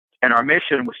And our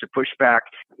mission was to push back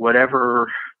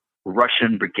whatever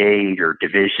Russian brigade or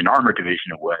division, armored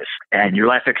division it was. And your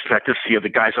life expectancy of the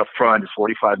guys up front is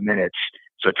 45 minutes.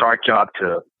 So it's our job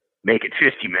to make it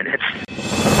 50 minutes.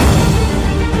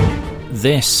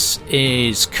 This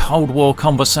is Cold War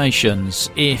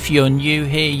Conversations. If you're new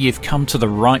here, you've come to the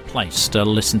right place to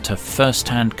listen to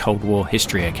first-hand Cold War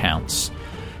history accounts.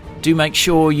 Do make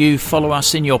sure you follow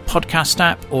us in your podcast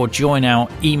app or join our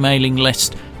emailing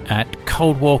list at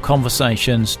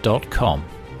coldwarconversations.com.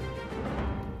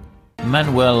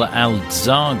 Manuel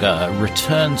Alzaga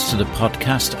returns to the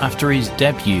podcast after his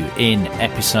debut in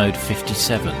episode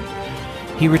 57.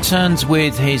 He returns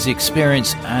with his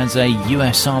experience as a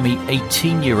US Army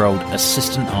 18-year-old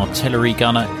assistant artillery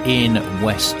gunner in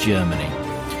West Germany.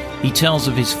 He tells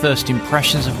of his first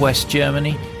impressions of West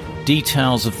Germany,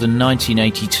 details of the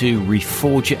 1982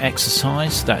 Reforger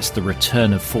exercise, that's the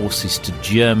return of forces to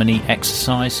Germany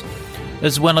exercise,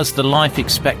 as well as the life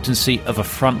expectancy of a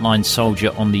frontline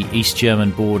soldier on the East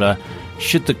German border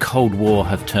should the Cold War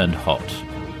have turned hot.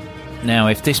 Now,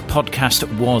 if this podcast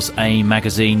was a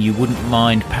magazine, you wouldn't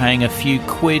mind paying a few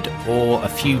quid or a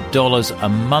few dollars a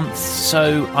month,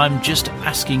 so I'm just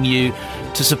asking you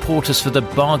to support us for the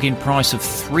bargain price of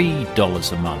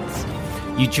 $3 a month.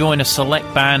 You join a select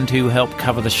band who help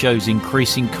cover the show's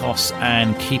increasing costs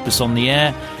and keep us on the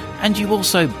air, and you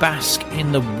also bask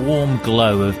in the warm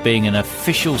glow of being an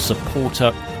official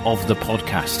supporter of the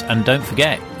podcast. And don't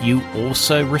forget, you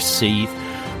also receive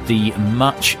the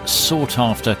much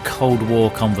sought-after Cold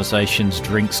War Conversations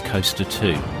Drinks Coaster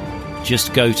 2.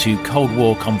 Just go to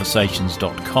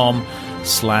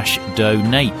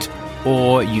coldwarconversations.com/donate,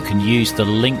 or you can use the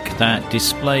link that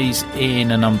displays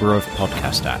in a number of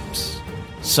podcast apps.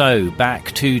 So,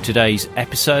 back to today's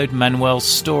episode. Manuel's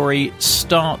story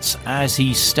starts as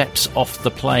he steps off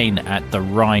the plane at the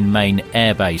Rhine-Main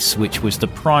Air Base, which was the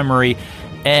primary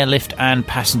airlift and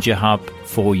passenger hub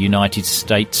for United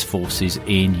States forces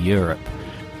in Europe.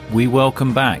 We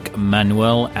welcome back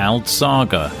Manuel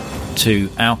Alzaga to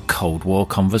our Cold War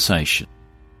conversation.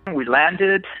 We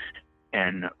landed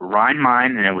in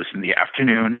Rhine-Main, and it was in the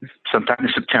afternoon, sometime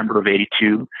in September of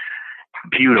 '82.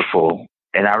 Beautiful.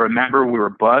 And I remember we were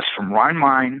bused from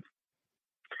Rhine-Main,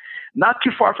 not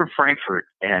too far from Frankfurt,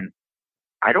 and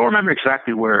I don't remember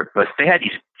exactly where, but they had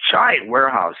these giant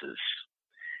warehouses.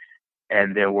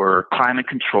 And they were climate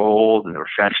controlled, and they were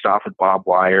fenced off with barbed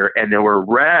wire, and they were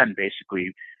ran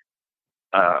basically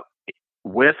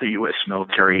with the U.S.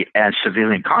 military and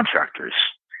civilian contractors.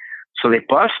 So they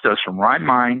bused us from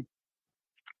Rhine-Main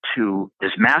to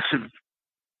this massive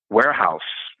warehouse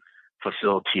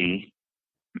facility,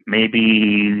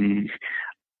 maybe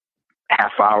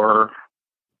half hour,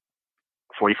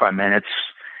 45 minutes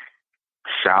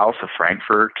south of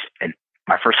Frankfurt, and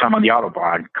my first time on the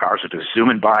Autobahn, cars are just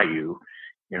zooming by you.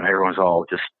 You know, everyone's all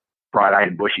just bright-eyed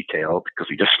and bushy-tailed because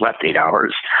we just slept 8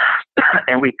 hours.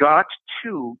 And we got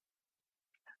to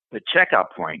the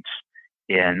checkout points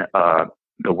in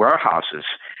the warehouses.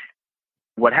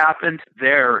 What happened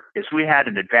there is we had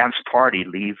an advanced party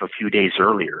leave a few days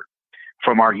earlier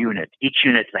from our unit. Each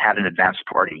unit had an advanced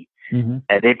party. Mm-hmm.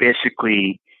 And they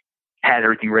basically had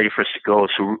everything ready for us to go.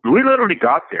 So we literally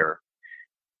got there,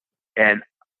 and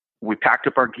we packed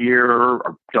up our gear,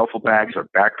 our duffel bags, our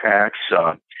backpacks.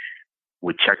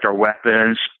 We checked our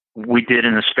weapons. We did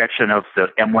an inspection of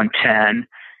the M110.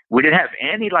 We didn't have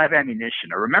any live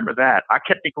ammunition. I remember that. I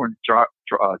kept thinking we were going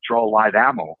to draw live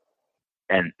ammo.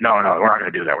 And no, we're not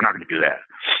going to do that. We're not going to do that.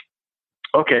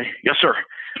 Okay, yes, sir.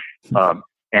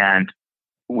 And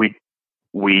we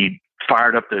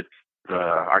fired up the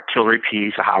artillery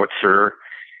piece, a howitzer,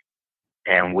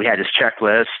 and we had this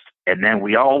checklist. And then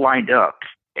we all lined up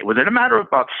within a matter of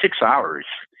about 6 hours,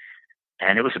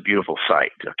 and it was a beautiful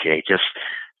sight. Okay, just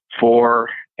 4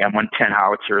 M110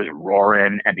 howitzers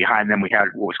roaring, and behind them we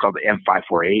had what was called the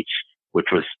M54H,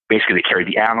 which was basically to carry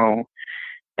the ammo.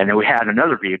 And then we had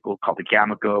another vehicle called the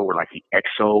Gamma Go, where like the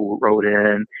XO rode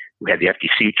in. We had the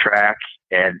FTC track,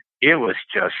 and it was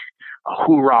just a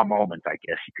hoorah moment, I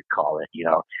guess you could call it. You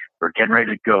know, we're getting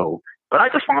ready to go. But I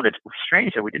just found it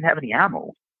strange that we didn't have any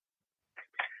ammo.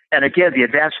 And again, the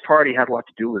advanced party had a lot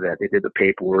to do with that. They did the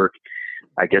paperwork,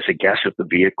 I guess, a guess at the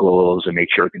vehicles and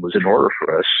make sure everything was in order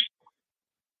for us.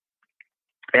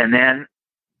 And then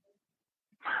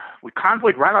we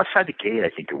convoyed right outside the gate, I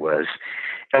think it was.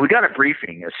 And we got a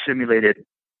briefing, a simulated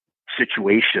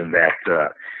situation that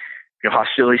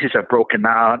hostilities have broken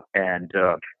out, and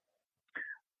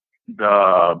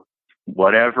the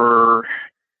whatever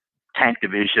tank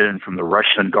division from the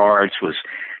Russian guards was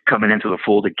coming into the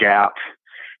Fulda Gap.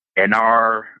 And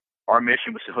our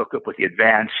mission was to hook up with the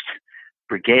advanced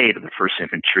brigade of the 1st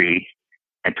Infantry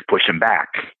and to push them back.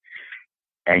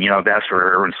 And, that's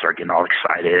where everyone started getting all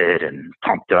excited and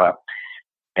pumped up.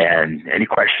 And any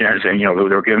questions, and, they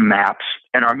were given maps.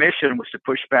 And our mission was to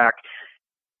push back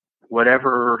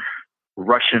whatever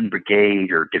Russian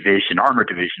brigade or division, armored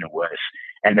division it was.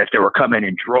 And if they were coming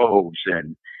in droves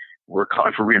and were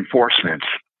calling for reinforcements.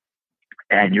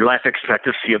 And your life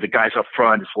expectancy of the guys up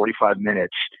front is 45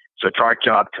 minutes. So it's our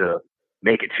job to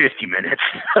make it 50 minutes.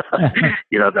 Some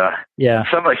of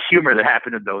the humor that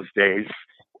happened in those days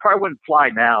probably wouldn't fly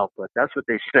now, but that's what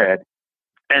they said.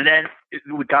 And then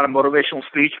we got a motivational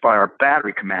speech by our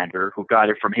battery commander, who got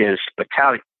it from his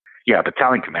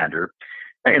battalion commander.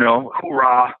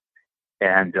 Hoorah.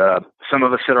 And some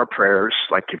of us said our prayers,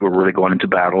 like people were really going into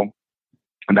battle.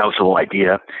 And that was the whole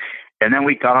idea. And then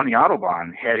we got on the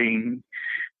Autobahn heading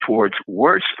towards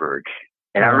Würzburg.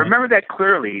 And I remember that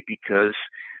clearly because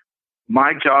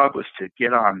my job was to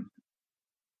get on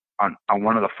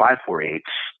one of the 548s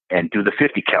and do the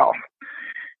 50 cal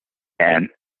and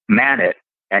man it.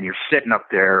 And you're sitting up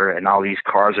there and all these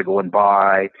cars are going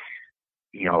by,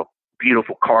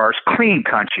 beautiful cars, clean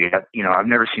country. I've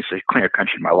never seen such a cleaner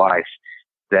country in my life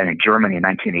than in Germany in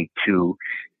 1982.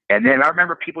 And then I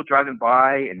remember people driving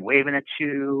by and waving at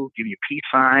you, giving you peace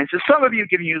signs, and some of you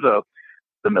giving you the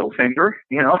middle finger,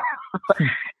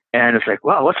 And it's like,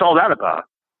 well, what's all that about?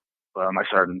 Well, my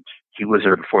sergeant, he was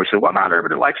there before. He said, well, not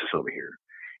everybody likes us over here.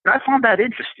 And I found that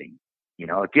interesting.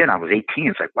 Again, I was 18.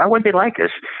 It's like, why wouldn't they like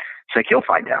us? It's like, you'll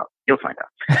find out.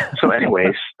 So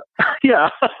anyways, yeah.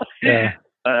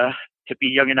 To be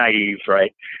young and naive,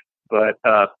 right? But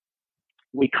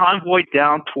we convoyed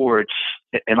down towards,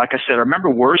 and like I said, I remember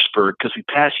Würzburg because we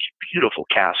passed beautiful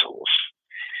castles.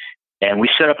 And we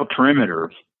set up a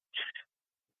perimeter.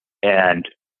 And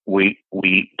we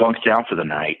bunked down for the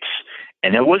night.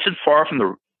 And it wasn't far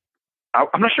from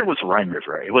I'm not sure it was the Rhine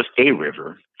River. It was a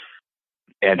river.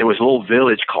 And there was a little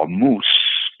village called Moos,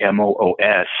 Moos.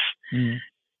 Mm.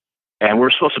 And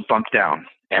we're supposed to bunk down.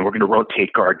 And we're going to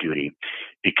rotate guard duty.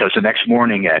 Because the next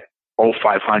morning at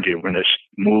 0500, we're going to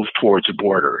move towards the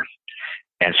border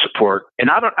and support. And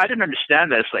I didn't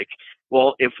understand that. It's like,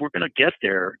 well, if we're going to get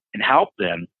there and help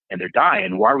them and they're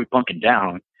dying, why are we bunking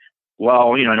down?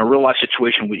 Well, in a real life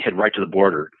situation, we'd head right to the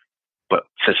border. But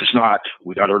since it's not,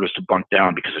 we got orders to bunk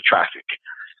down because of traffic.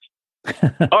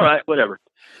 All right, whatever.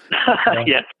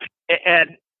 Yeah.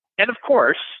 And of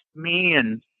course, me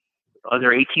and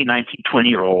other 18, 19,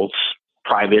 20-year-olds,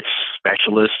 privates,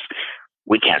 specialists,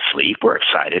 we can't sleep. We're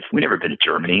excited. We've never been to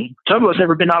Germany. Some of us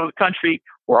never been out of the country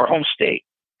or our home state.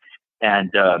 And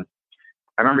I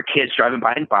remember kids driving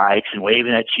by in bikes and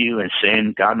waving at you and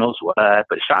saying God knows what,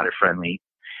 but it sounded friendly.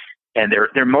 And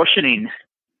they're motioning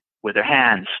with their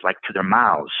hands like to their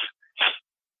mouths.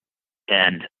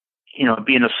 And,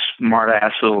 being a smart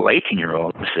ass little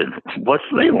 18-year-old, I said, what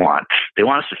do they want? They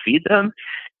want us to feed them?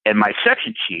 And my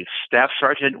section chief, Staff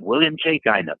Sergeant William J.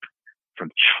 Geinup from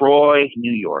Troy,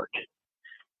 New York,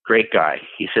 great guy.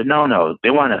 He said, no, they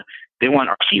want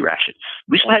our C rations.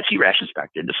 We still had C rations back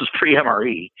then. This was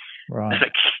pre-MRE. Right. I was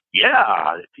like,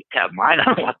 yeah, you have mine. I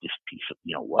don't want this piece of,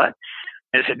 what?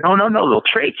 And I said, no, they'll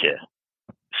trade you.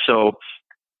 So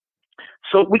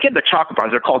we get the chocolate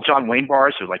bars. They're called John Wayne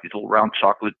bars. They're like these little round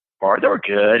chocolate bars. They were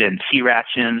good. And C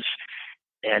rations.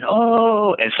 And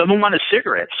someone wanted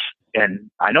cigarettes. And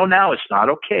I know now it's not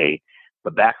okay.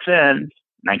 But back then,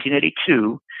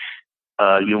 1982,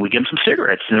 we give them some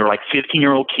cigarettes. And they're like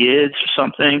 15-year-old kids or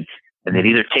something. And they'd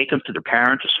either take them to their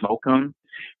parents or smoke them.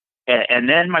 And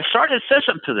then my sergeant said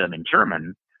something to them in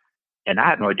German. And I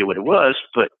had no idea what it was.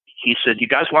 But he said, you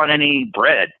guys want any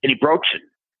bread, any brochen?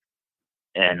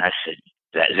 And I said,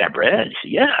 is that bread? He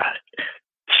said, yeah.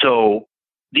 So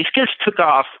these kids took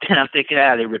off, and I'm thinking,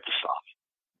 they ripped us off.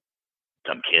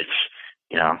 Dumb kids,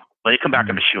 When they come back, I'm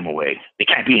going to shoo them away. They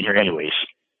can't be in here anyways.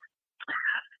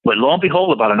 But lo and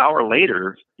behold, about an hour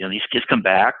later, these kids come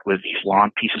back with these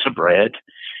long pieces of bread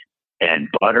and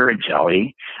butter and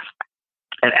jelly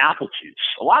and apple juice.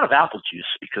 A lot of apple juice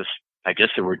because I guess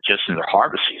they were just in their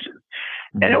harvest season.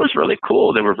 And it was really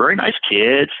cool. They were very nice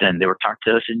kids, and they were talking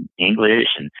to us in English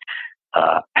and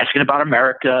asking about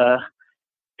America.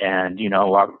 And,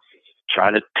 I try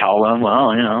to tell them,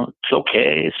 well, it's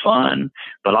okay, it's fun,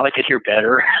 but I like it here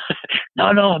better. No,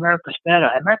 America's better.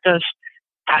 America's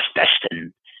das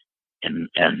Besten. And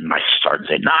my sergeant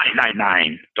said,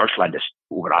 nein, Deutschland ist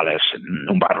über alles and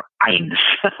Nummer eins.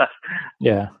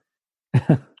 Yeah.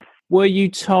 Were you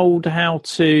told how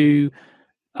to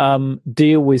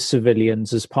deal with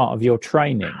civilians as part of your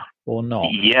training or not?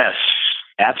 Yes,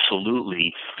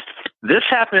 absolutely. This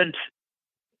happened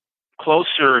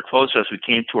closer and closer as we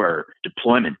came to our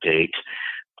deployment date,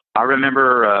 I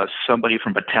remember somebody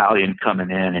from battalion coming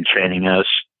in and training us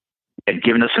and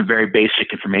giving us some very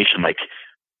basic information like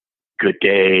good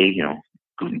day,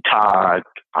 guten Tag,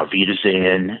 auf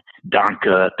Wiedersehen,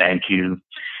 danke, thank you.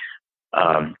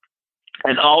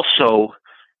 And also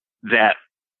that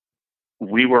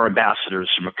we were ambassadors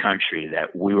from a country,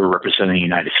 that we were representing the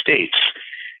United States,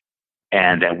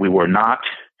 and that we were not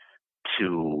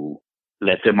to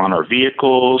let them on our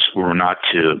vehicles. We were not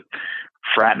to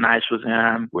fraternize with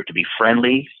them. We're to be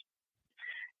friendly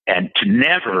and to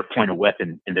never point a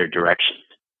weapon in their direction.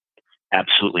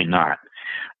 Absolutely not.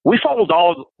 We followed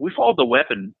the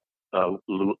weapon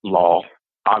law,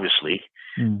 obviously,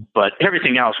 but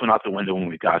everything else went out the window when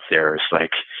we got there. It's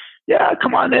like, yeah,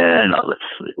 come on in.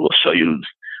 We'll show you,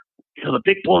 the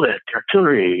big bullet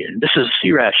artillery, and this is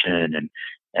sea ration,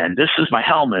 and this is my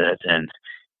helmet, and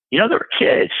there were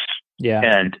kids. Yeah.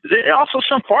 And also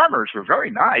some farmers were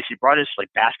very nice. He brought us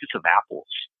like baskets of apples.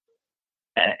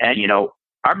 And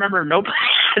I remember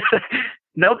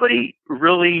nobody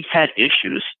really had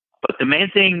issues, but the main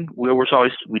thing we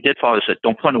did follow is that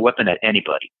don't point a weapon at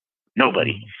anybody,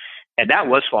 nobody. And that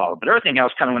was followed, but everything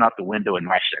else kind of went out the window in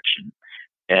my section.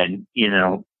 And,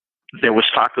 there was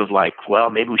talk of like, well,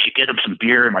 maybe we should get him some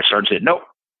beer. And my sergeant said, nope,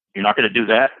 you're not going to do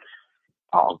that.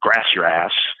 I'll grass your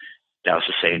ass. That was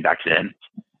the saying back then.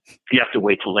 You have to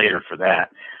wait till later for that.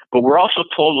 But we're also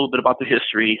told a little bit about the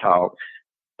history, how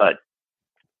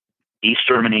East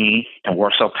Germany and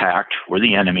Warsaw Pact were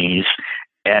the enemies,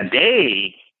 and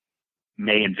they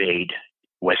may invade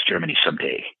West Germany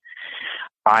someday.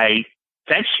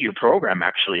 Thanks to your program,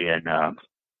 actually, and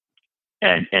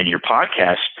your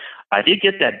podcast, I did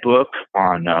get that book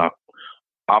on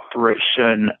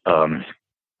Operation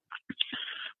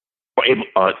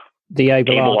the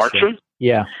Able Archer.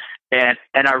 Yeah. And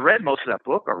I read most of that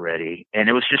book already, and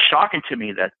it was just shocking to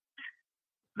me that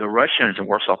the Russians and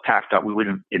Warsaw Pact thought we would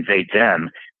invade them.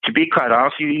 To be quite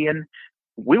honest with you, Ian,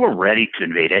 we were ready to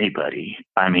invade anybody.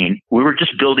 I mean, we were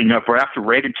just building up. Right after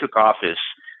Reagan took office,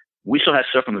 we still had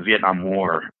stuff from the Vietnam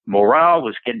War. Morale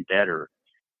was getting better.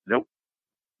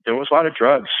 There was a lot of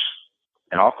drugs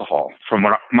and alcohol from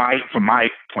my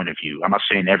point of view. I'm not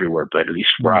saying everywhere, but at least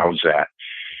where I was at.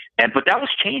 But that was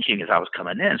changing as I was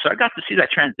coming in. So I got to see that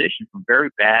transition from very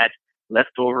bad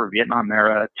leftover Vietnam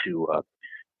era to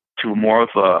more of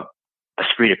a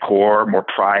esprit de corps, more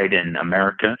pride in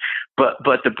America. But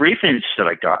the briefings that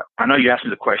I got, I know you asked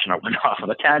me the question, I went off on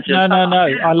a tangent. No.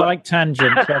 I like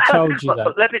tangents. I told you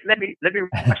that. Let me bring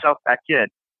myself back in.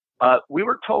 We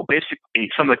were told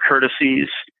basically some of the courtesies,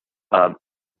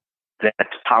 that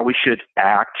how we should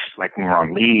act, like when we're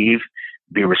on leave,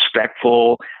 be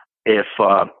respectful. If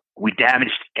we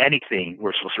damaged anything,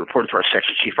 we're supposed to report it to our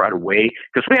section chief right away,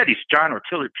 because we had these giant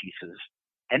artillery pieces,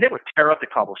 and they would tear up the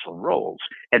cobblestone roads.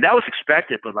 And that was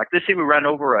expected, but like let's say we ran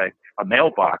over a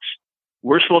mailbox,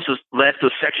 we're supposed to let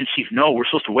the section chief know, we're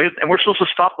supposed to wait, and we're supposed to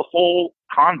stop the whole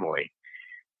convoy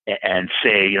and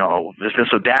say, there's been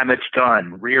some damage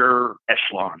done, rear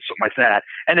echelon, something like that.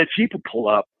 And then Jeep would pull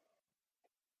up.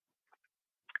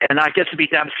 And I guess to be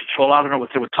damage control, I don't know what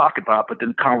they would talk about, but then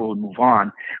the convoy would move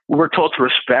on. We were told to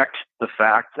respect the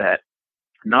fact that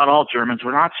not all Germans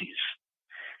were Nazis.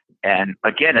 And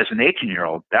again, as an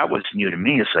 18-year-old, that was new to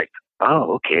me. It's like,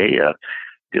 oh, okay,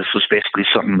 this was basically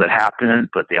something that happened,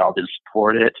 but they all didn't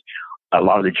support it. A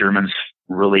lot of the Germans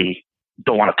really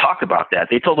don't want to talk about that.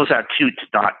 They told us that too, to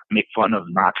not make fun of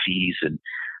Nazis and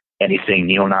anything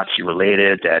neo-Nazi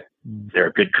related, that they're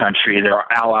a good country. They're our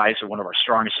allies. They're one of our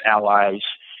strongest allies.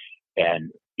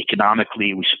 And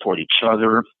economically, we support each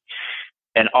other.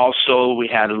 And also, we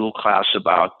had a little class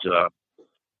about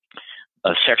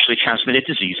sexually transmitted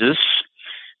diseases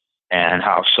and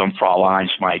how some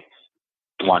Frauleins might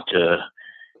want to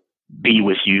be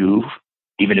with you,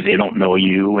 even if they don't know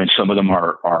you. And some of them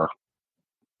are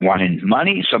wanting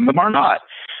money. Some of them are not.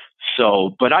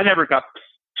 So, but I never got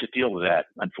to deal with that,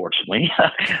 unfortunately.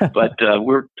 But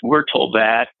we're told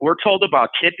that. We're told about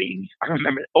tipping. I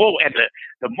remember. Oh, and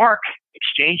the mark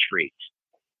exchange rate.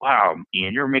 Wow,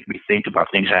 Ian, you're making me think about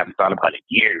things I haven't thought about in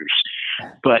years.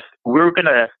 But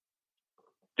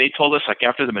they told us, like,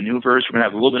 after the maneuvers, we're gonna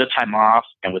have a little bit of time off.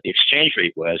 And what the exchange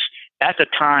rate was, at the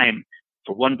time,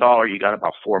 for $1, you got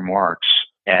about 4 marks.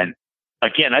 And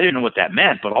again, I didn't know what that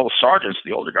meant, but all the sergeants,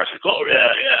 the older guys, like, oh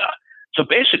yeah. So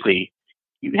basically,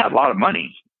 you had a lot of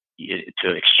money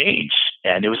to exchange,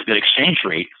 and it was a good exchange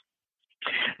rate.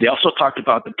 They also talked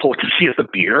about the potency of the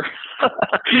beer,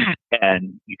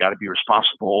 and you got to be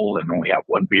responsible and only have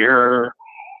 1 beer.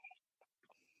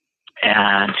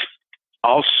 And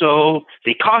also,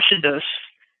 they cautioned us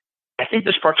I think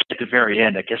this part's at the very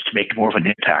end, I guess, to make more of an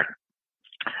impact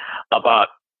about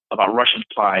Russian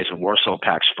spies and Warsaw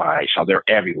Pact spies, how they're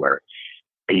everywhere.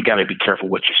 And you got to be careful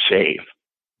what you say.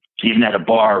 Even at a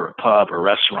bar or a pub or a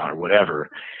restaurant or whatever,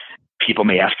 people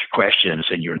may ask you questions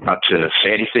and you're not to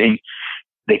say anything.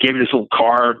 They gave me this little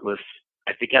card with,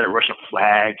 I think, had a Russian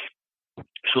flag. You're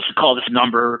supposed to call this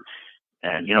number.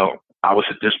 And, I was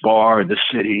at this bar in this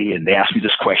city and they asked me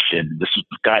this question. This is what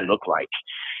the guy looked like.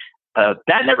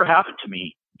 That never happened to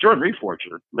me during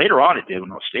Reforger. Later on it did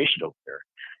when I was stationed over there.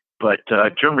 But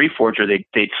during Reforger, they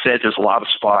said there's a lot of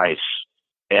spies.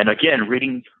 And again,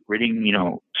 reading,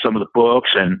 some of the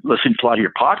books and listening to a lot of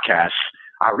your podcasts,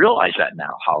 I realize that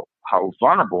now, how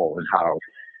vulnerable and how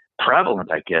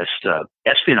prevalent, I guess,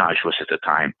 espionage was at the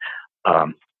time.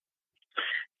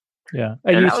 Yeah.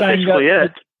 Are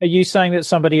you saying that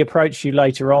somebody approached you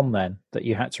later on then that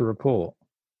you had to report?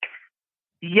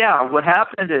 Yeah, what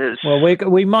happened is... Well,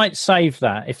 we might save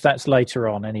that if that's later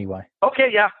on anyway. Okay,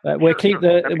 yeah. We'll keep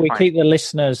the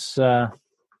listeners...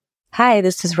 Hi,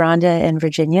 this is Rhonda in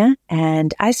Virginia,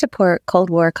 and I support Cold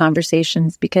War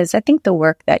conversations because I think the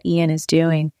work that Ian is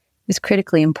doing is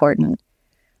critically important.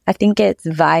 I think it's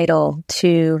vital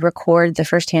to record the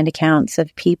firsthand accounts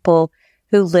of people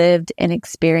who lived and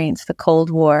experienced the Cold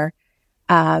War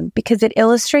because it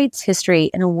illustrates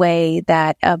history in a way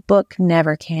that a book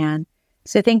never can.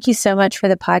 So thank you so much for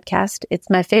the podcast. It's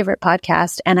my favorite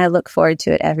podcast, and I look forward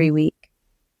to it every week.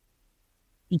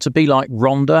 To be like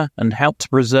Rhonda and help to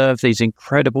preserve these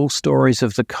incredible stories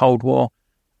of the Cold War,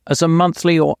 as a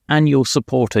monthly or annual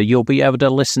supporter, you'll be able to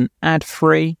listen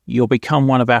ad-free, you'll become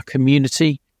one of our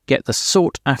community, get the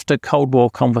sought-after Cold War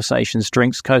Conversations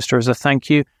drinks coaster as a thank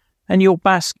you, and you'll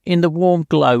bask in the warm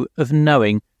glow of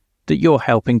knowing that you're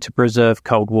helping to preserve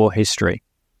Cold War history.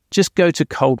 Just go to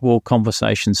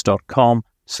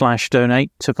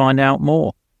coldwarconversations.com/donate to find out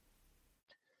more.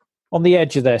 On the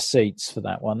edge of their seats for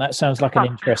that one. That sounds like an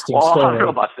interesting story. I don't know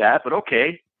about that, but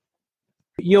okay.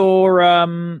 You're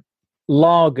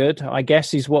lagered, I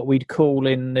guess, is what we'd call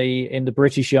in the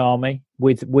British Army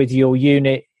with your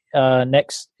unit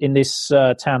next in this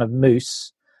town of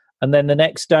Moose, and then the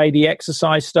next day the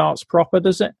exercise starts proper,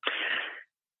 does it?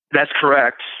 That's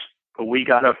correct. We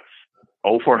got up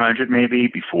 0400 maybe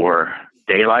before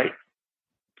daylight.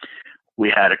 We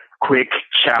had a quick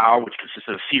chow, which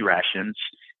consisted of sea rations.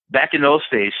 Back in those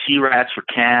days, C rats were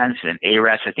cans and A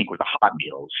rats, I think, were the hot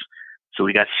meals. So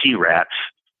we got C rats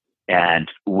and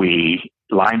we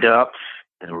lined up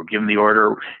and were given the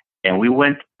order. And we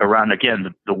went around,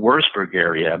 again, the Wurzburg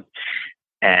area.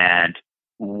 And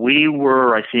we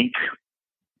were, I think,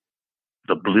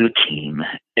 the blue team.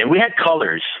 And we had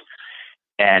colors.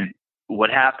 And what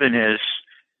happened is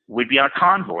we'd be on a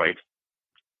convoy.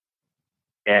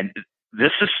 And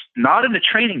this is not in the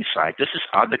training site. This is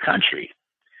out in the country.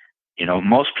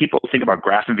 Most people think about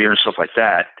Grafenwehr and stuff like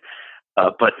that,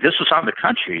 but this was on the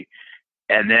country.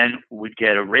 And then we'd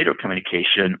get a radio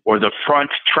communication, or the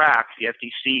front track, the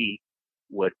FDC,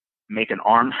 would make an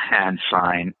arm hand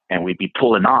sign, and we'd be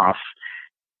pulling off,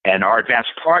 and our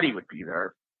advanced party would be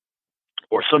there,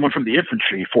 or someone from the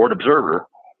infantry, forward observer,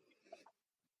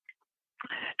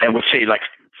 and would say, like,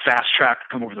 fast track,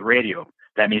 come over the radio.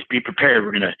 That means be prepared.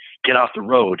 We're going to get off the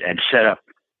road and set up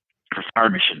for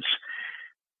fire missions.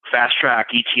 Fast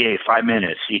track, ETA 5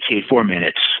 minutes, ETA 4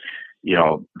 minutes,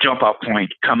 jump out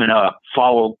point coming up,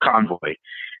 follow convoy.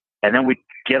 And then we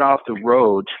get off the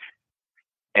road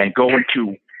and go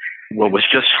into what was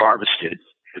just harvested,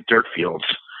 the dirt fields.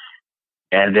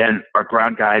 And then our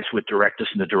ground guides would direct us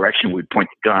in the direction we'd point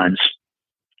the guns.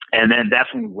 And then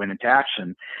that's when we went into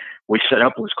action. We set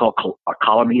up what's called a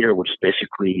collimator, which is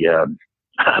basically a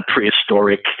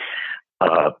prehistoric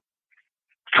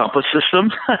compass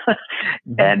system.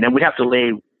 And then we have to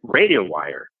lay radio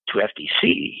wire to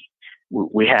FDC.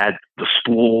 We had the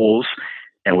spools,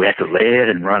 and we had to lay it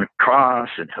and run across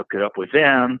and hook it up with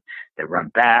them. They run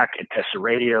back and test the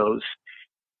radios.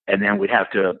 And then we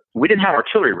didn't have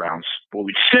artillery rounds, but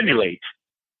we'd simulate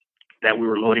that we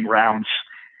were loading rounds,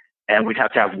 and we'd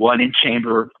have to have one in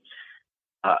chamber,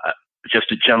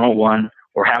 just a general one,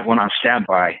 or have one on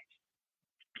standby,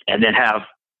 and then have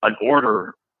an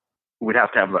order. We'd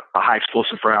have to have a high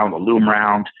explosive round, a loom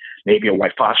round, maybe a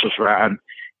white phosphorus round,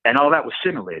 and all that was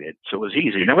simulated. So it was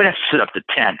easy. And then we'd have to set up the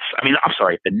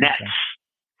nets.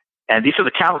 And these are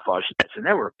the camouflage nets, and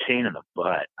they were a pain in the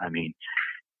butt. I mean,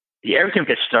 everything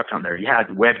gets stuck on there. You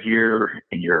had web gear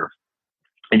in your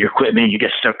equipment. You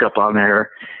get stuck up on there.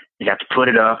 You have to put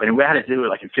it up, and we had to do it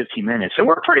like in 15 minutes. And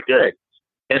we're pretty good.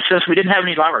 And since we didn't have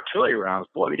any live artillery rounds,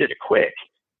 boy, we did it quick.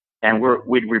 And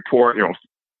we'd report,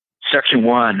 Section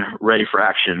 1 ready for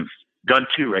action gun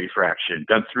 2 ready for action,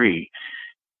 gun 3.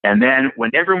 And then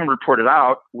when everyone reported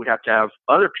out, we'd have to have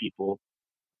other people,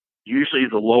 usually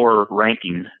the lower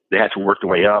ranking, they had to work their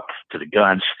way up to the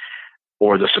guns,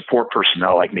 or the support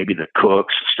personnel, like maybe the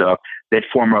cooks and stuff. They'd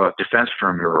form a defense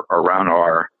perimeter around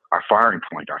our firing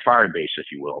point, our firing base, if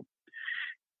you will.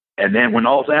 And then when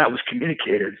all that was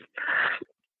communicated,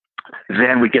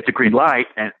 then we get the green light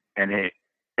and a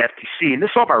FTC, and this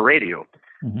is all by radio,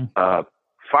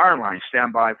 fire line,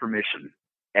 stand by for mission.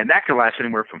 And that could last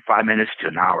anywhere from 5 minutes to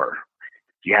an hour.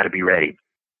 You had to be ready.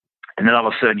 And then all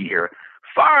of a sudden you hear,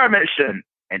 fire mission!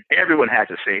 And everyone had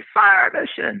to say, fire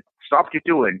mission! Stop what you're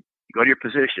doing. You go to your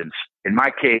positions. In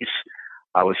my case,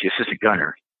 I was the assistant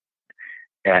gunner.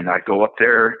 And I'd go up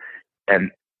there,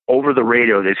 and over the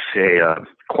radio, they'd say,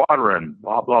 quadrant,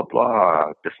 blah, blah,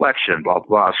 blah, deflection, blah,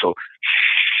 blah. So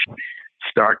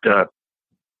start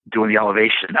doing the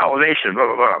elevation, blah,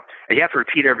 blah, blah. And you have to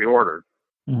repeat every order.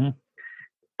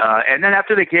 And then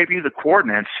after they gave you the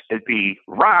coordinates, it'd be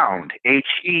round,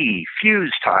 HE,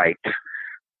 fuse type,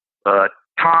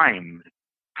 time,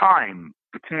 .98.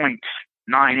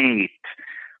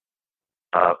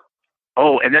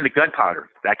 And then the gunpowder,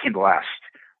 that came last.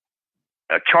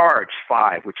 Charge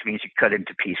 5, which means you cut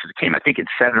into pieces. It came, I think, in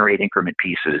 7 or 8 increment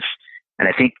pieces. And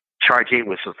I think charge 8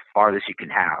 was the farthest you can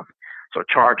have. So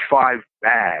charge 5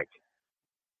 bag.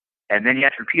 And then you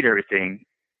have to repeat everything.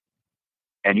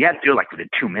 And you have to do it like within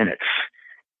 2 minutes.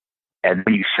 And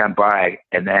then you stand by,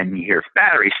 and then you hear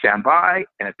battery stand by.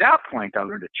 And at that point, I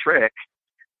learned a trick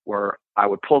where I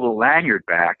would pull the lanyard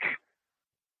back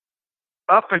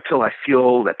up until I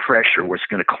feel that pressure was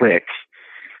going to click.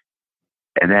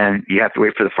 And then you have to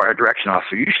wait for the fire direction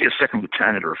officer, usually a second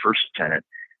lieutenant or a first lieutenant,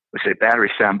 would say, battery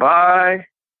stand by,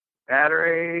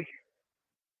 battery,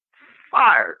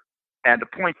 fire. And the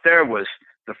point there was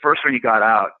the first one you got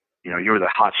out, you were the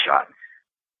hot shot.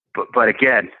 But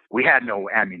again, we had no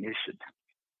ammunition.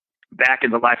 Back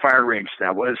in the live fire range,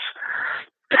 that was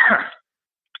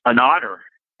an honor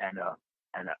and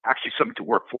actually something to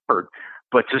work forward.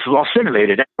 But this was all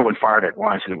simulated. Everyone fired at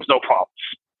once, and there was no problems.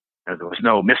 There was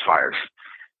no misfires.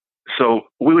 So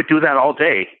we would do that all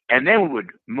day. And then we would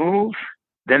move.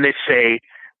 Then they'd say,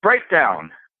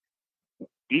 breakdown,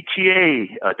 ETA,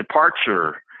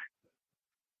 departure,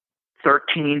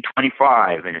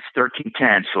 13:25, and it's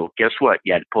 13:10. So guess what?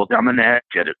 You had to pull down the net.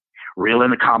 You had to reel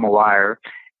in the common wire.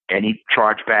 Any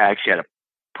charge bags, you had to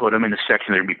put them in the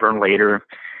section that would be burned later.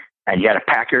 And you had to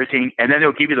pack everything. And then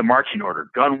they'll give you the marching order.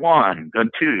 Gun 1, gun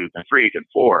 2, gun 3, gun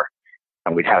 4.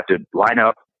 And we'd have to line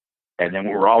up. And then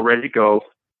we were all ready to go.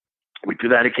 We'd do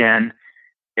that again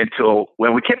until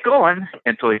we kept going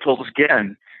until they told us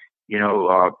again,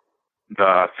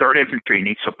 the 3rd Infantry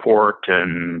needs support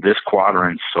in this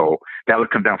quadrant. So that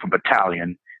would come down from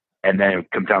battalion, and then it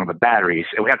would come down to the batteries.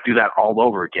 And we have to do that all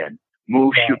over again.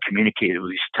 Move, shoot, communicate. It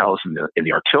was tell us in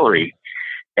the artillery.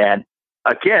 And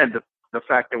again, the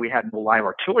fact that we had no live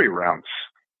artillery rounds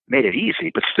made it easy.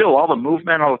 But still, all the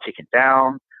movement, all the taking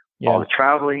down, all the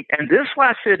traveling. And this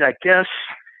lasted, I guess,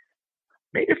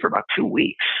 maybe for about 2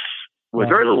 weeks with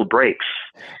very little breaks.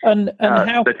 And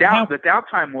how the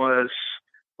downtime was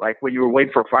like when you were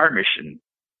waiting for a fire mission,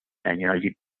 and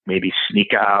you'd maybe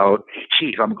sneak out. Hey,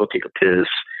 Chief, I'm gonna go take a piss.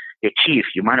 Hey,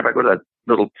 Chief, you mind if I go to that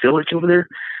little village over there?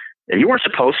 And you weren't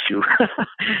supposed to. I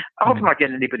hope I'm not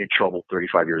getting anybody in trouble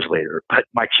 35 years later. But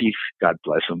my chief, God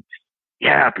bless him,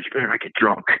 yeah, but you better not get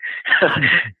drunk.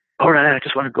 All right, I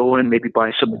just want to go in, maybe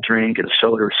buy some drink and a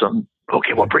soda or something.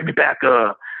 Okay, well, bring me back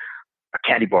a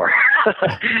candy bar.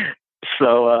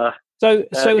 So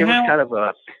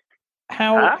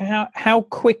how kind of how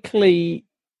quickly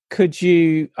could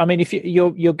you? I mean, if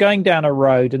you're going down a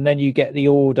road and then you get the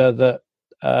order that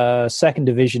 2nd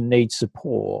Division needs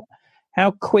support,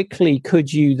 how quickly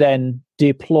could you then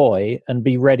deploy and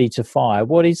be ready to fire?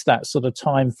 What is that sort of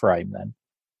time frame then?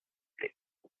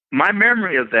 My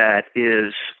memory of that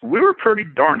is we were pretty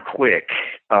darn quick.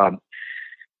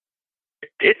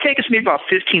 It took us maybe about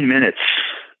 15 minutes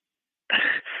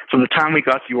from the time we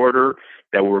got the order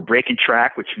that we were breaking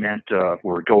track, which meant we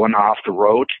were going off the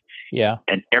road. Yeah.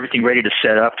 And everything ready to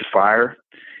set up to fire.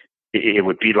 It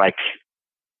would be like,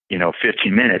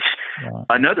 15 minutes. Wow.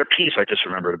 Another piece I just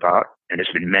remembered about, and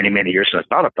it's been many, many years since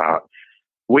I thought about,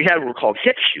 we had what were called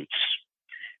hip shoots.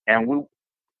 And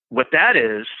what that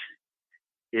is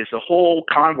the whole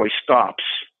convoy stops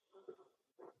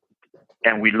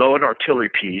and we load artillery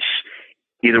piece,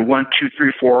 either 1, 2,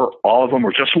 3, 4, all of them,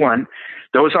 or just one.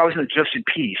 There was always an adjusted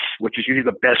piece, which is usually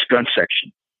the best gun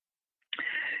section.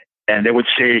 And they would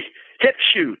say, hip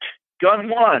shoot, gun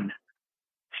 1,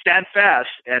 stand fast.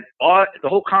 And the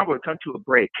whole convoy would come to a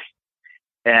break.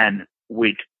 And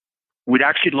we'd we'd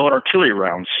actually load artillery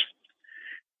rounds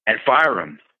and fire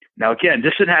them. Now, again,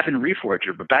 this didn't happen in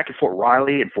Reforger, but back at Fort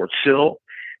Riley and Fort Sill,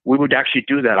 we would actually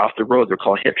do that off the road. They're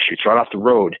called hip shoots, right off the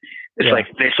road. It's like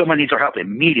someone needs our help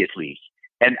immediately.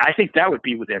 And I think that would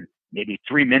be within maybe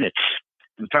 3 minutes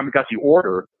from the time we got the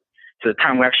order to the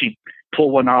time we actually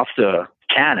pull one off the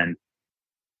cannon,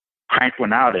 crank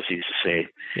one out, as he used to say.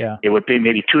 Yeah. It would be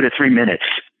maybe 2 to 3 minutes.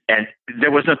 And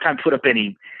there was no time to put up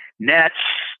any nets.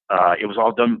 It was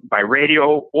all done by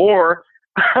radio, or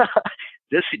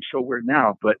this seems so weird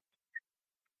now, but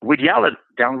we'd yell it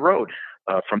down the road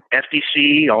from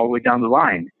FDC all the way down the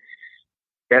line.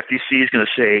 FDC is going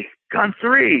to say, gun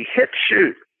 3, hip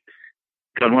shoot.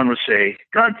 Gun 1 would say,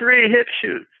 gun 3, hip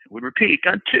shoot. We'd repeat,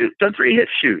 gun 3, hip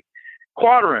shoot.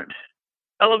 Quadrant,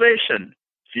 elevation,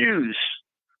 fuse,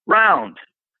 round,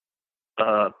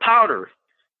 powder,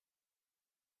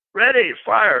 ready,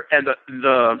 fire. And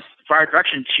the fire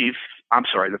direction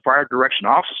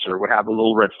officer would have a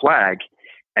little red flag,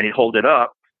 and he'd hold it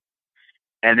up.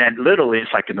 And then literally,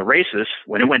 it's like in the races,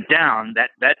 when it went down,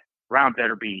 that round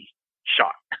better be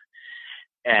shot.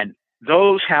 And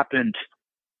those happened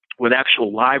with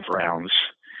actual live rounds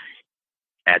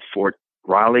at Fort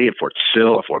Riley, at Fort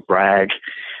Sill, at Fort Bragg.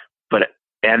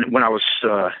 And when I was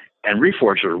in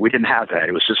Reforger, we didn't have that.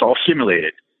 It was just all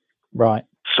simulated. Right.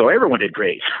 So everyone did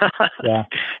great. Yeah.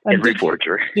 In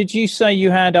Reforger. Did you say you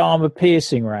had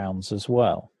armor-piercing rounds as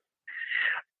well?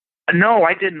 No,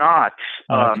 I did not.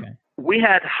 Okay. We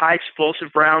had high explosive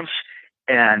rounds,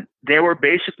 and they were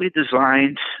basically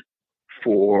designed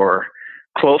for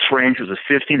close ranges of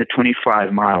 15 to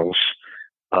 25 miles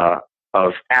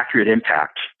of accurate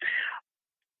impact.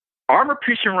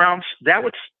 Armor-piercing rounds,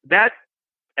 that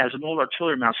as an old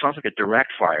artillery round sounds like a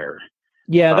direct fire.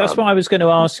 Yeah, that's what I was going to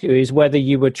ask you, is whether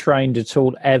you were trained at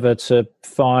all ever to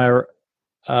fire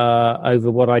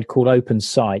over what I'd call open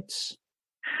sights.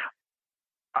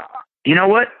 You know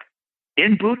what?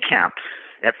 In boot camp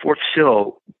at Fort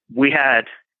Sill, we had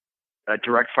a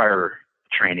direct fire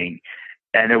training,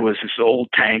 and it was this old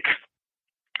tank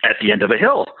at the end of a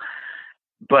hill.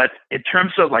 But in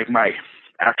terms of like my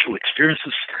actual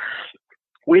experiences,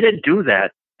 we didn't do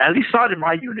that. At least not in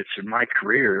my units, in my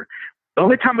career. The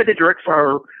only time I did direct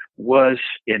fire was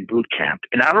in boot camp.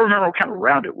 And I don't remember what kind of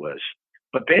round it was.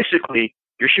 But basically,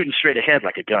 you're shooting straight ahead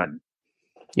like a gun.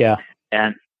 Yeah.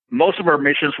 And most of our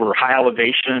missions were high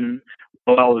elevation,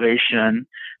 low elevation.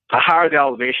 The higher the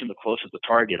elevation, the closer the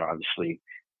target, obviously.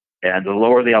 And the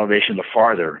lower the elevation, the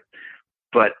farther.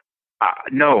 But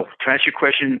no, to answer your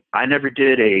question, I never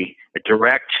did a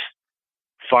direct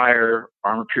fire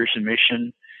armor-piercing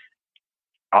mission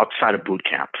outside of boot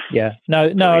camp. Yeah. No,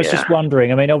 I was just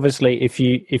wondering. I mean, obviously, if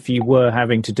you were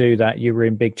having to do that, you were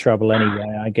in big trouble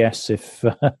anyway, I guess, if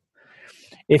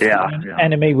the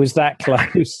enemy was that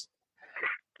close.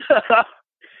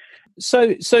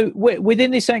 So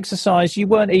within this exercise, you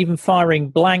weren't even firing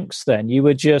blanks then. You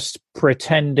were just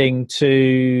pretending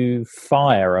to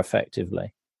fire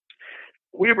effectively.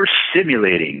 We were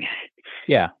simulating.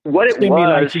 Yeah. What it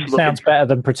Simulating sounds better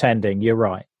than pretending. You're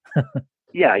right.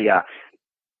 Yeah.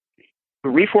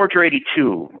 Reforger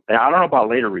 82, and I don't know about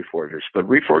later Reforgers, but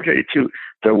Reforger 82,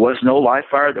 there was no live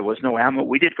fire, there was no ammo.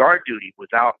 We did guard duty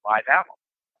without live ammo.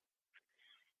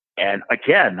 And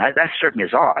again, that struck me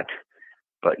as odd,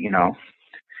 but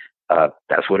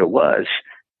that's what it was.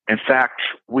 In fact,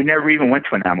 we never even went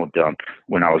to an ammo dump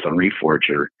when I was on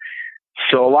Reforger.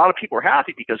 So a lot of people were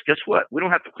happy because guess what? We don't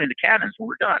have to clean the cannons when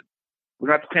we're done. We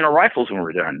don't have to clean our rifles when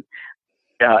we're done.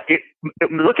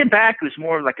 Looking back, it was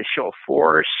more like a show of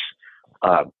force,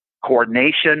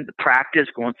 coordination, the practice,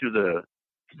 going through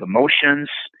the motions.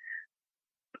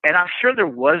 And I'm sure there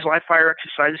was live fire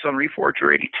exercises on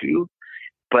Reforger 82,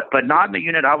 but not in the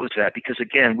unit I was at, because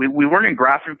again, we weren't in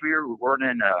Grafenwehr, we weren't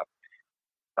in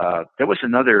there was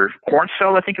another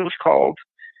Cornfeld, I think it was called.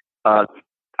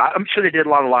 I'm sure they did a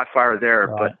lot of live fire there,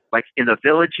 right. But like in the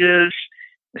villages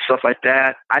and stuff like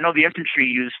that, I know the infantry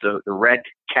used the red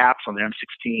caps on the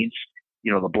M16s,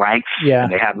 the blanks,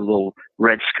 and they had a little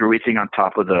red screwy thing on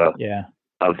top of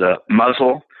the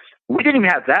muzzle. We didn't even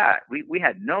have that. We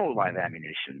had no live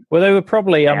ammunition. Well, they were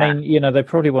probably, they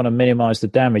probably want to minimize the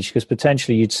damage, because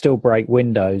potentially you'd still break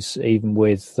windows even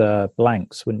with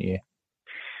blanks, wouldn't you?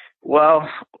 Well,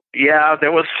 yeah,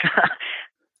 there was,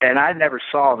 and I never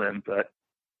saw them, but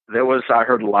I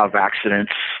heard a lot of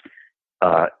accidents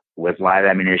with live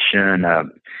ammunition,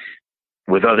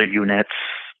 with other units.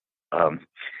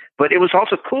 But it was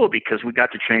also cool because we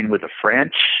got to train with the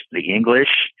French, the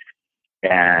English,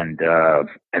 and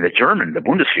the German, the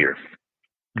Bundeswehr.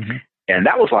 Mm-hmm. And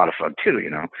that was a lot of fun too,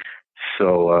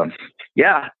 So,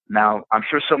 yeah, now I'm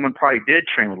sure someone probably did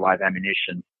train with live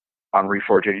ammunition on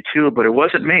Reforger 82, but it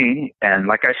wasn't me. And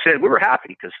like I said, we were happy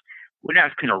because we didn't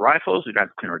have to clean our rifles, we didn't have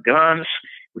to clean our guns,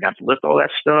 we didn't have to lift all that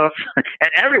stuff,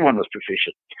 and everyone was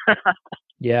proficient.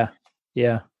 Yeah,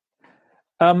 yeah.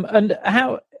 And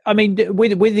how? I mean,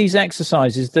 with these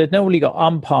exercises, they've normally got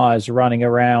umpires running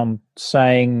around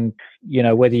saying,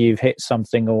 whether you've hit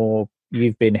something or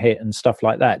you've been hit and stuff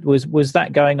like that. Was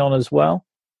that going on as well?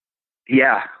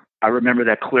 Yeah, I remember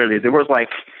that clearly. There was like,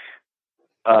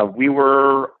 we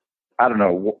were, I don't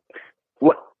know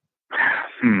what.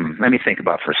 Let me think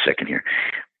about it for a second here.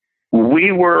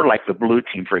 We were like the blue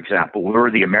team, for example. We were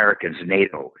the Americans,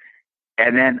 NATO,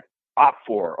 and then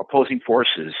OPFOR, opposing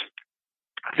forces.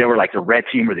 They were like the red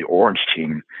team or the orange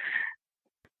team.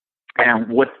 And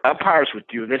what umpires would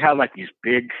do, they'd have like these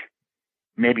big,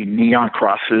 maybe neon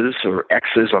crosses or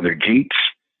X's on their Jeeps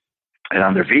and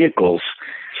on their vehicles.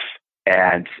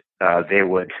 And they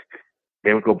would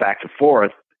go back and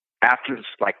forth after,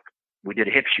 like, we did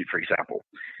a hip shoot, for example.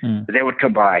 They would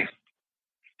come by.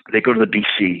 They go to the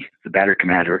BC, the battery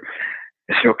commander,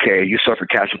 and say, okay, you suffered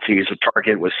casualties. The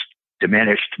target was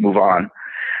diminished. Move on.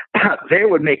 They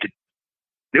would make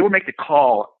the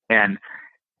call, and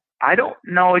I don't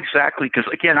know exactly because,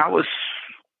 again, I was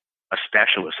a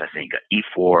specialist, I think, at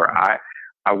E4.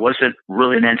 I wasn't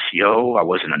really an NCO. I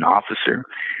wasn't an officer.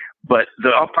 But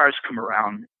the umpires come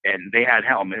around, and they had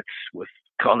helmets with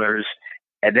colors,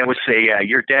 and they would say,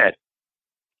 you're dead.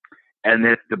 And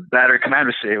then the battery commander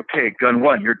would say, okay, gun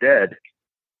one, you're dead.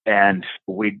 And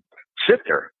we'd sit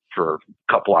there for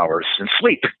a couple hours and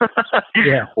sleep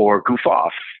or goof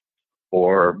off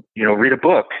or, read a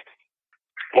book.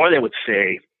 Or they would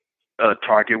say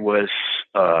target was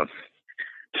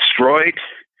destroyed,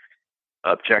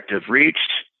 objective reached,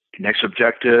 next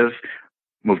objective,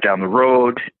 move down the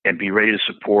road and be ready to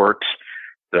support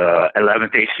the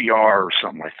 11th ACR or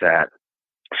something like that.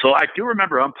 So I do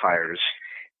remember umpires,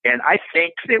 and I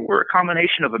think they were a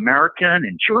combination of American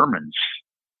and Germans,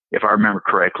 if I remember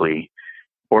correctly,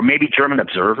 or maybe German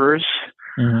observers.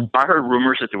 Mm-hmm. I heard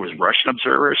rumors that there was Russian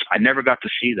observers. I never got to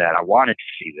see that. I wanted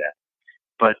to see that.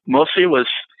 But mostly it was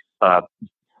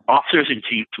officers in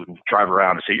jeeps would drive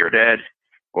around and say, you're dead,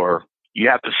 or you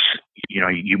have to, you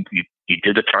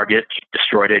did the target, you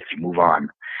destroyed it, you move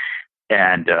on.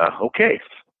 And, okay.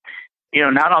 Now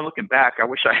that I'm looking back, I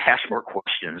wish I asked more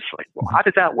questions like, well, how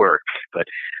did that work? But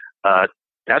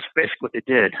that's basically what they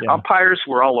did. Yeah. Umpires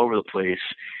were all over the place.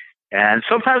 And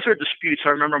sometimes there were disputes. I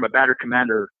remember my battery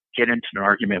commander getting into an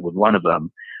argument with one of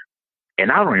them.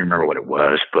 And I don't even remember what it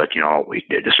was, but, we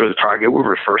did destroy the target. We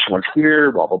were the first ones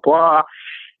here, blah, blah, blah.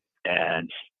 And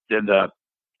then the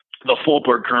full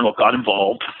bird colonel got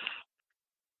involved.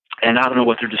 And I don't know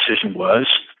what their decision was.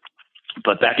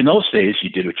 But back in those days, you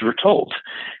did what you were told.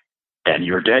 And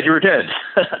you were dead, you were dead.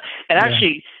 And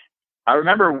actually, I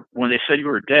remember when they said you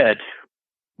were dead,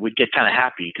 we'd get kind of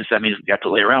happy because that means we got to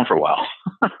lay around for a while.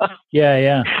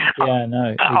 Yeah,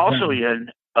 no. Also, Ian,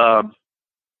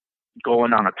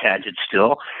 going on a tangent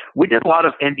still, we did a lot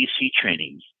of NBC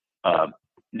training,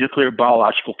 nuclear,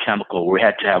 biological, chemical, where we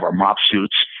had to have our MOP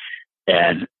suits,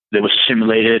 and there was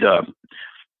simulated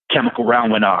chemical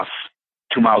round went off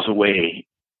 2 miles away,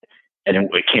 and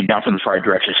it came down from the fire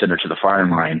direction center to the firing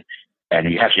line, and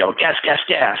you have to yell, gas, gas,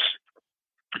 gas,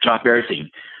 drop everything,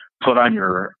 put on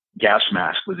your gas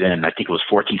mask within, I think it was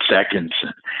 14 seconds. You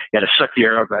had to suck the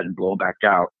air out of that and blow it back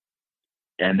out.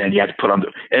 And then you had to put on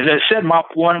as I said, MOP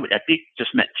 1, I think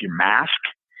just meant your mask.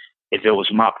 If it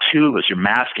was MOP 2, it was your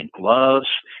mask and gloves.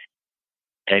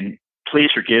 And please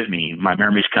forgive me, my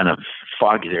memory's kind of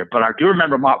foggy there, but I do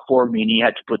remember MOP 4, meaning you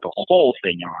had to put the whole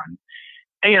thing on.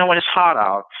 And, when it's hot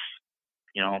out,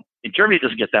 in Germany it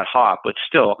doesn't get that hot, but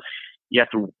still, you have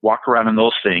to walk around in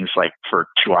those things like for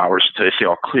 2 hours until they say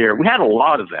all clear. We had a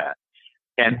lot of that.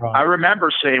 And I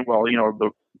remember saying, well,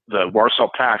 the Warsaw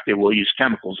Pact, they will use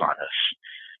chemicals on us.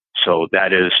 So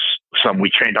that is something we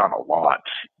trained on a lot,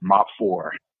 MOP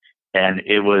 4. And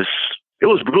it was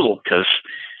brutal because,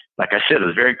 like I said, it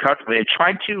was very comfortable. And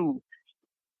trying to,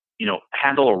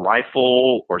 handle a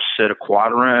rifle or set a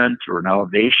quadrant or an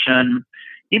elevation,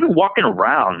 even walking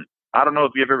around. I don't know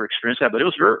if you've ever experienced that, but it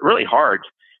was really hard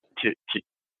to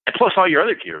and plus all your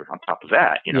other gear on top of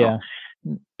that, Yeah.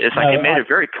 It's like it made it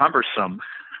very cumbersome.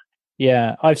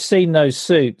 Yeah, I've seen those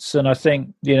suits, and I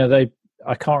think,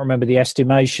 I can't remember the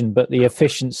estimation, but the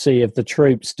efficiency of the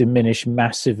troops diminished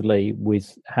massively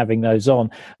with having those on,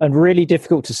 and really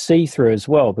difficult to see through as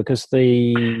well because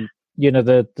the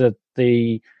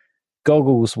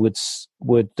goggles would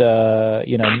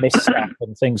missap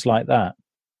and things like that.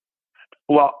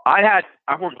 Well, I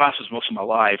wore glasses most of my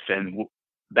life, and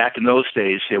back in those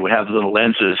days, they would have little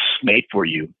lenses made for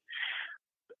you,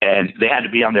 and they had to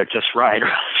be on there just right, or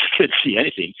else you couldn't see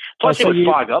anything. Plus, it would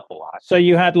fog up a lot. So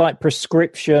you had like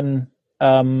prescription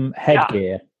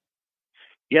headgear?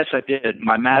 Yes, I did.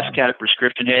 My mask had a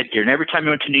prescription headgear, and every time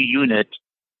you went to a new unit,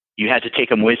 you had to take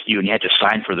them with you, and you had to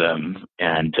sign for them.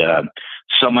 And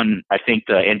someone, I think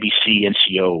the NBC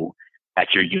NCO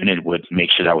at your unit would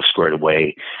make sure that was squared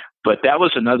away. But that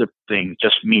was another thing,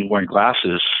 just me wearing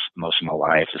glasses most of my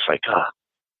life. It's like, I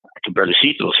can barely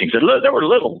see those things. They were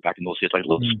little back in those days, like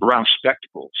little round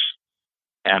spectacles.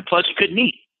 And plus, you couldn't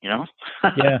eat,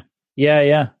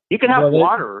 Yeah. You can have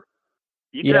water.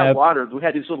 You can have water. We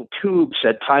had these little tubes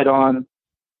that tied on,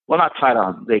 well, not tied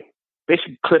on. They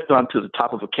basically clipped onto the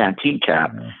top of a canteen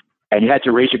cap. And you had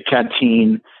to raise your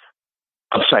canteen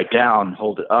upside down,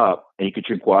 hold it up, and you could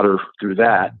drink water through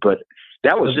that. But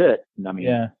that was it. I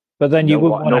mean, but then you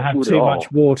wouldn't want to have too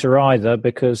much water either,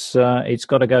 because it's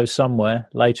got to go somewhere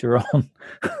later on.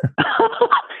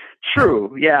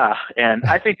 True, yeah. And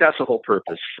I think that's the whole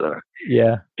purpose.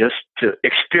 Just to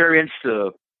experience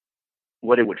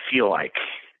what it would feel like.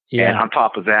 Yeah. And on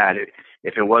top of that,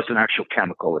 if it was an actual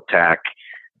chemical attack,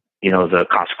 the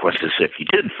consequences if you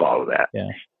didn't follow that.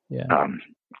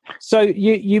 So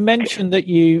you mentioned that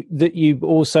you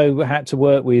also had to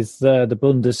work with the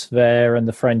Bundeswehr and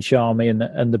the French Army and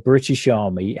the British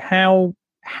Army. How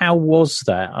was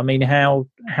that? I mean, how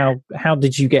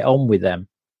did you get on with them?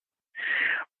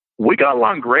 We got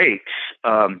along great.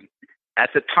 At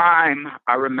the time,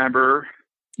 I remember.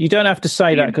 You don't have to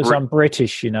say that because I'm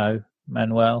British,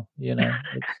 Manuel. No,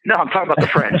 I'm talking about the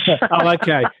French. Oh,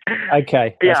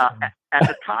 okay. Yeah, at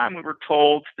the time, we were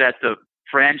told that the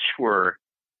French were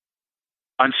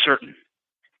uncertain.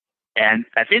 And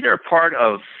I think they're a part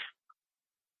of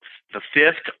the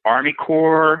 5th Army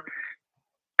Corps.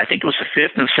 I think it was the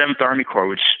 5th and 7th Army Corps,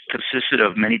 which consisted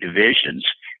of many divisions.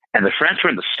 And the French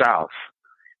were in the South.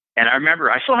 And I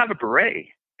remember, I still have a beret.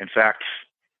 In fact,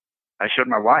 I showed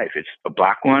my wife. It's a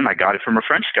black one. I got it from a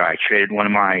French guy. I traded one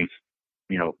of my,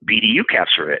 BDU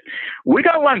caps for it. We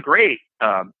got along great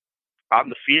out in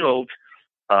the field.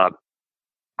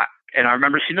 And I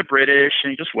remember seeing the British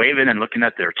and just waving and looking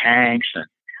at their tanks. And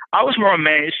I was more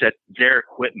amazed at their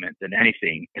equipment than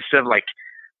anything. Instead of like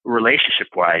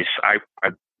relationship-wise, I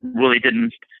really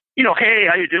didn't, hey,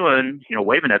 how you doing?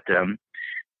 Waving at them.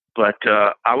 But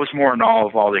I was more in awe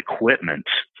of all the equipment.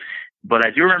 But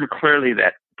I do remember clearly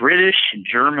that British and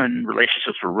German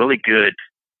relationships were really good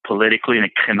politically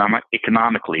and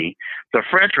economically. The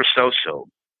French were so-so.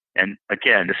 And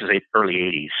again, this is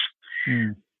early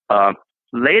 80s.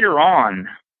 Later on,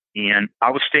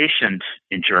 I was stationed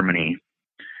in Germany,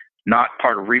 not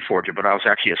part of Reforger, but I was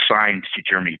actually assigned to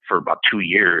Germany for about 2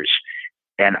 years.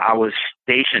 And I was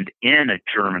stationed in a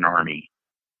German army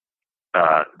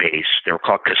base. They were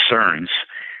called Kasernes.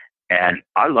 And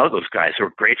I love those guys. They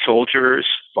were great soldiers,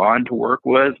 fun to work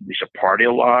with. We used to party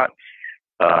a lot.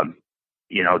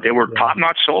 They were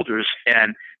top-notch soldiers.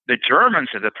 And the Germans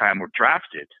at the time were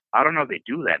drafted. I don't know if they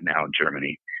do that now in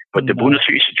Germany, but the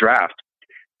Bundeswehr used to draft.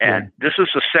 And this is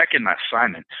the second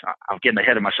assignment. I'm getting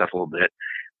ahead of myself a little bit,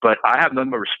 but I have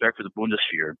nothing but respect for the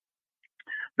Bundeswehr.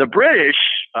 The British,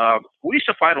 we used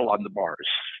to fight a lot in the bars.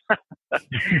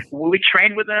 We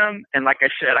trained with them, and like I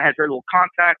said, I had very little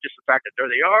contact. Just the fact that there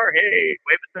they are, hey,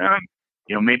 wave at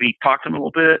them. Maybe talk to them a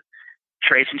little bit,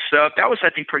 trade some stuff. That was, I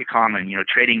think, pretty common.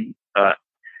 Trading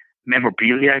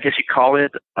memorabilia, I guess you call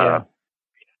it.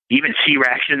 Even tea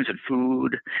rations and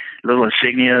food, little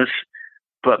insignias.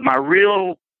 But my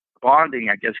real bonding,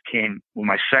 I guess, came with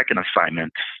my second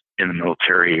assignment in the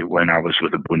military when I was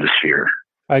with the Bundeswehr.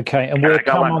 Okay, and we'll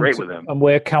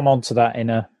come on to that in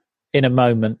a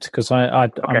moment, because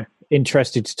I'm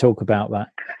interested to talk about that.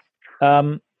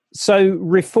 So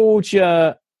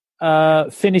Reforger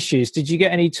finishes. Did you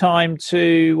get any time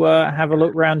to have a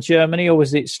look around Germany, or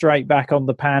was it straight back on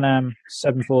the Pan Am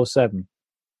 747?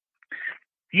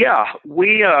 Yeah,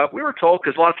 we were told,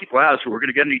 because a lot of people asked, we're going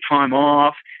to get any time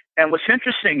off. And what's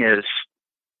interesting is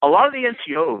a lot of the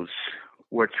NCOs,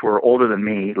 which were older than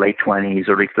me, late 20s,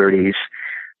 early 30s,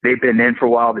 they've been in for a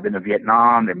while. They've been in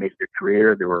Vietnam. They made their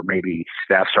career. They were maybe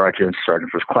staff sergeants,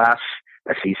 sergeant first class,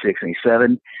 at C6 and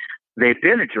E7. They've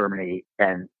been in Germany,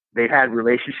 and they've had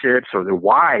relationships, or their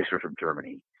wives are from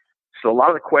Germany. So a lot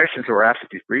of the questions that were asked at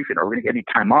these briefings, are we going to get any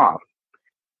time off?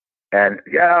 And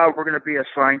we're going to be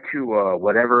assigned to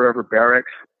whatever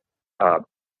barracks,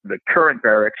 the current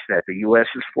barracks that the U.S.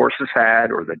 forces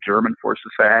had or the German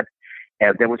forces had.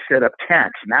 And they would set up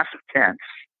tents, massive tents,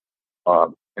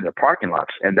 in the parking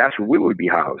lots. And that's where we would be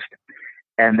housed.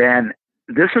 And then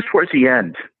this is towards the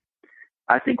end.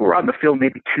 I think we're on the field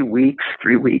maybe 2 weeks,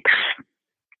 3 weeks.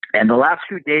 And the last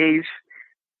few days,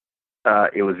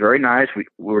 it was very nice. We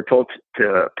were told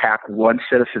to pack one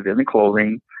set of civilian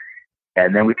clothing,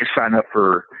 and then we could sign up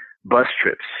for bus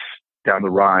trips down the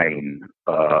Rhine,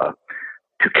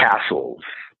 to castles,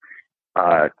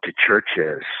 to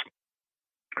churches.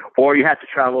 Or you had to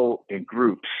travel in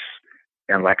groups.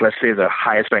 And like, let's say the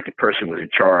highest ranking person was in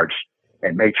charge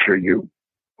and made sure you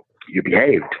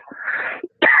behaved.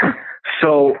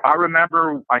 So I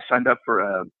remember I signed up for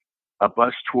a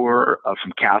bus tour of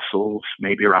some castles,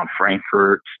 maybe around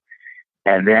Frankfurt.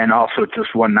 And then also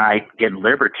just one night getting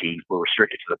liberty, we're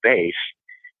restricted to the base.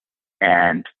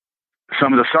 And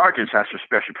some of the sergeants asked for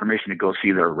special permission to go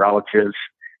see their relatives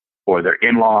or their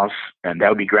in-laws, and that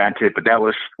would be granted. But that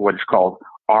was what is called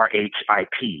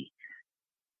RHIP.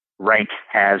 Rank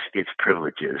has its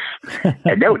privileges.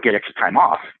 And they would get extra time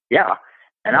off. Yeah.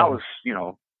 And I was,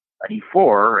 an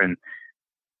E4, and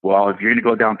well, if you're going to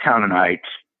go downtown tonight,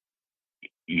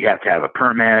 you have to have a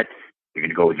permit. You're going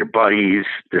to go with your buddies.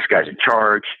 This guy's in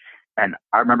charge. And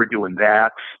I remember doing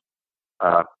that.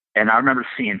 And I remember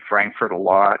seeing Frankfurt a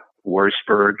lot,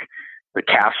 Wurzburg, the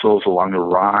castles along the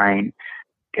Rhine.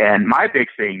 And my big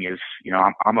thing is,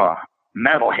 I'm a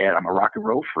metalhead. I'm a rock and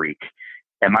roll freak.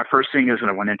 And my first thing is when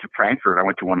I went into Frankfurt, I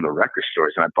went to one of the record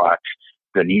stores and I bought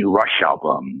the new Rush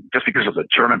album just because of the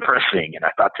German pressing. And I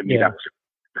thought, to me, that was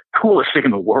the coolest thing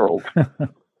in the world.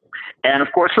 And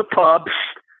of course, the pubs,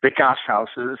 the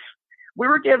Gasthauses. We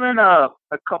were given a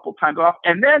couple times off.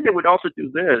 And then they would also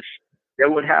do this. They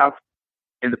would have,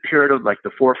 in the period of like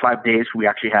the 4 or 5 days we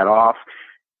actually had off,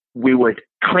 we would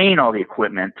clean all the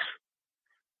equipment,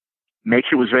 make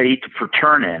sure it was ready for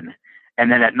turn-in.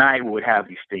 And then at night, we would have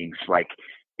these things like,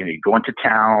 you go into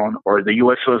town, or the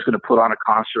USO is going to put on a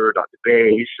concert at the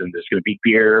base, and there's going to be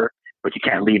beer, but you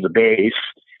can't leave the base.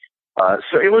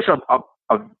 So it was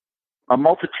a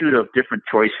multitude of different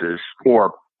choices,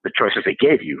 or the choices they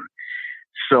gave you.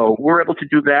 So we're able to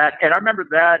do that. And I remember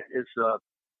that is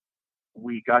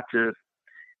we got to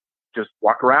just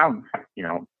walk around,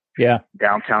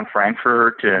 downtown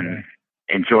Frankfurt and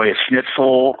enjoy a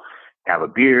schnitzel, have a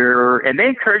beer. And they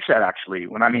encourage that, actually.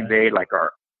 When I mean they, like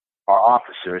our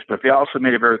officers, but they also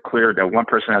made it very clear that one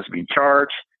person has to be in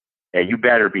charge, and you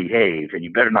better behave, and you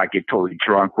better not get totally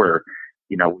drunk where,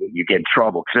 you get in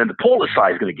trouble, because then the police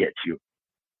side is going to get you.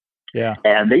 Yeah.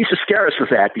 And they used to scare us with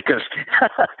that because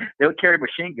they would carry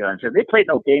machine guns, and they played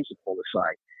no games with police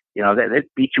side. They'd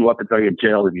beat you up and throw you in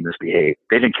jail if you misbehaved.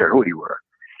 They didn't care who you were.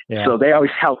 Yeah. So they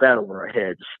always held that over our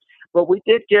heads. But we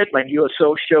did get like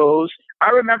USO shows.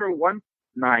 I remember one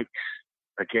night,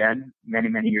 again, many,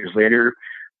 many years later,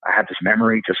 I had this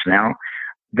memory just now.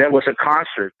 There was a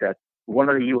concert that one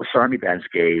of the U.S. Army bands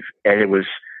gave, and it was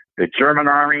the German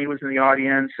Army was in the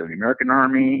audience, and the American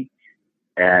Army,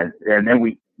 and then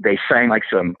they sang like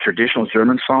some traditional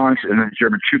German songs, and then the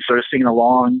German troops started singing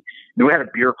along. And we had a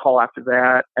beer call after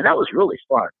that, and that was really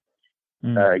fun.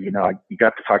 You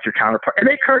got to talk to your counterpart, and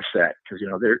they encourage that because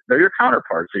they're your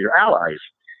counterparts, they're your allies.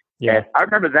 Yeah, and I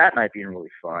remember that night being really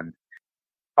fun.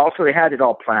 Also, they had it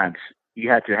all planned. You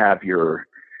had to go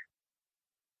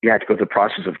through the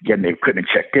process of getting the equipment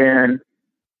checked in.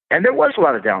 And there was a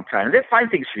lot of downtime. And they'd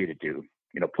find things for you to do.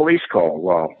 Police call.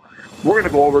 Well, we're going to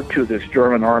go over to this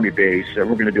German Army base, and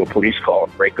we're going to do a police call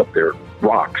and break up their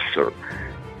rocks or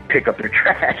pick up their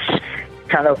trash.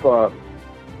 Kind of a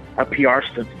PR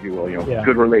stunt, if you will,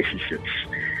 good relationships.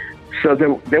 So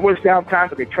there was downtime,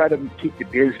 but they tried to keep you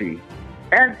busy.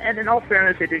 And in all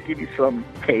fairness, they did give you some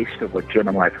taste of what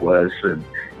German life was and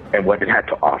what it had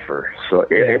to offer. So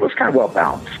it was kind of well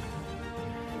balanced.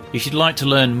 If you'd like to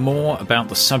learn more about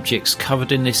the subjects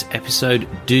covered in this episode,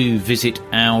 do visit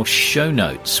our show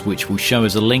notes, which will show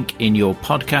as a link in your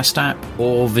podcast app,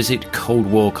 or visit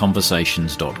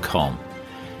coldwarconversations.com.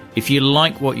 If you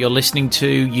like what you're listening to,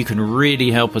 you can really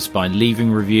help us by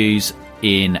leaving reviews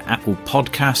in Apple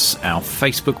Podcasts, our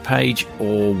Facebook page,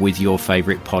 or with your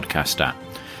favourite podcast app.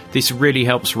 This really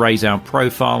helps raise our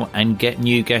profile and get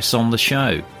new guests on the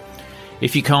show.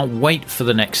 If you can't wait for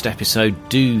the next episode,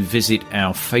 do visit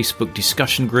our Facebook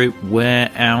discussion group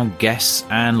where our guests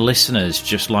and listeners,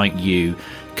 just like you,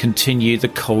 continue the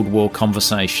Cold War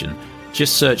conversation.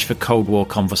 Just search for Cold War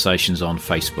Conversations on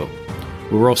Facebook.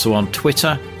 We're also on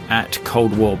Twitter at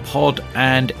Cold War Pod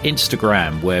and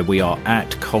Instagram, where we are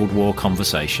at Cold War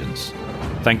Conversations.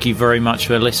 Thank you very much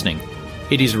for listening.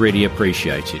 It is really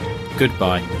appreciated.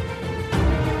 Goodbye.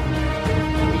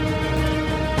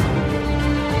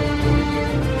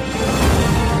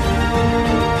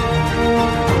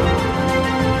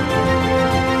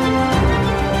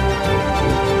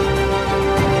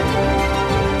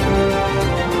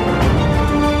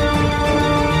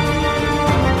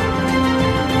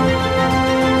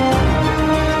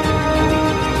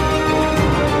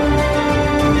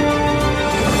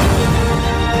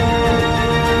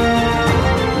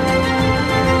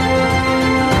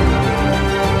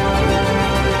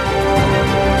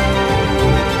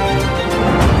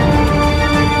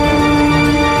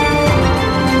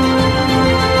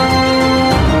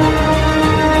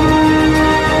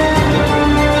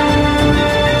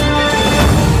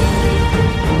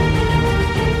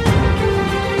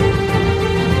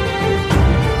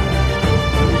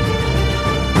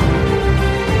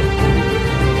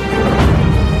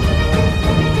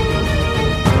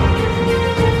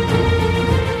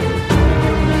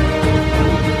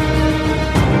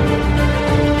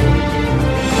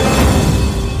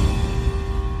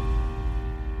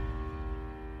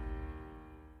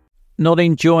 Not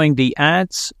enjoying the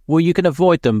ads? Well, you can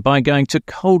avoid them by going to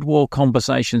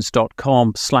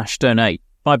coldwarconversations.com/donate.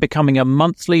 By becoming a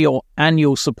monthly or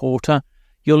annual supporter,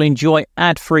 you'll enjoy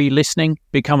ad-free listening,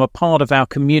 become a part of our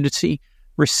community,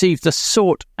 receive the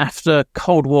sought-after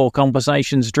Cold War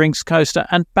Conversations drinks coaster,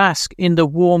 and bask in the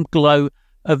warm glow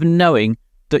of knowing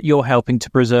that you're helping to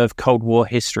preserve Cold War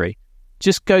history.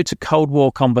 Just go to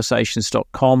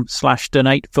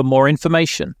coldwarconversations.com/donate for more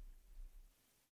information.